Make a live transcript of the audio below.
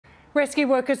Rescue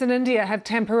workers in India have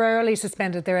temporarily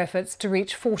suspended their efforts to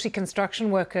reach 40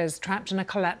 construction workers trapped in a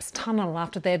collapsed tunnel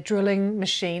after their drilling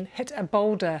machine hit a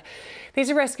boulder. These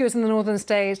are rescuers in the northern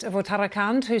state of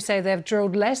Uttarakhand who say they've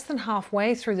drilled less than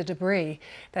halfway through the debris.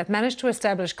 They've managed to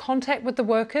establish contact with the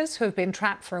workers who have been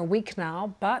trapped for a week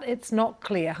now, but it's not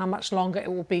clear how much longer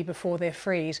it will be before they're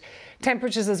freed.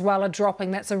 Temperatures as well are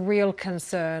dropping. That's a real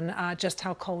concern, just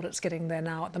how cold it's getting there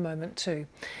now at the moment too.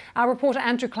 Our reporter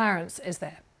Andrew Clarence is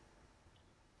there.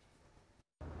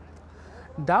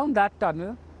 Down that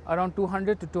tunnel, around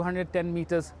 200 to 210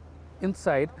 meters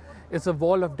inside, is a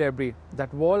wall of debris.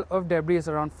 That wall of debris is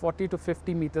around 40 to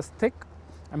 50 meters thick,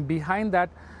 and behind that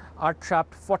are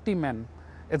trapped 40 men.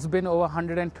 It's been over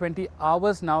 120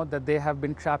 hours now that they have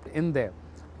been trapped in there.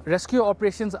 Rescue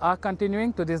operations are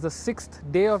continuing. Today is the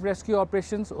 6th day of rescue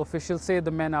operations. Officials say the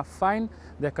men are fine.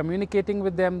 They're communicating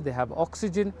with them. They have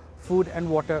oxygen, food and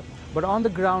water. But on the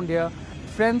ground here,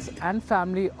 friends and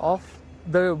family of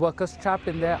the workers trapped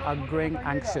in there are growing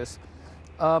anxious.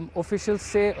 Officials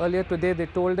say earlier today, they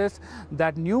told us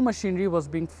that new machinery was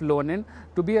being flown in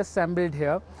to be assembled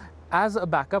here as a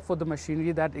backup for the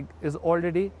machinery that is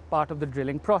already part of the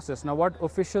drilling process. Now, what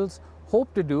officials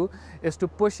hope to do is to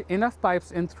push enough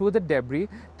pipes in through the debris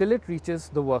till it reaches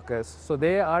the workers, so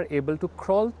they are able to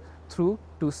crawl through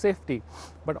to safety.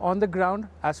 But on the ground,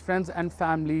 as friends and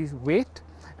families wait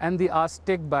and the hours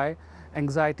tick by,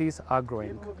 anxieties are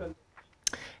growing.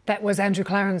 That was Andrew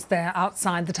Clarence there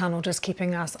outside the tunnel, just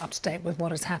keeping us up to date with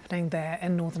what is happening there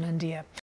in northern India.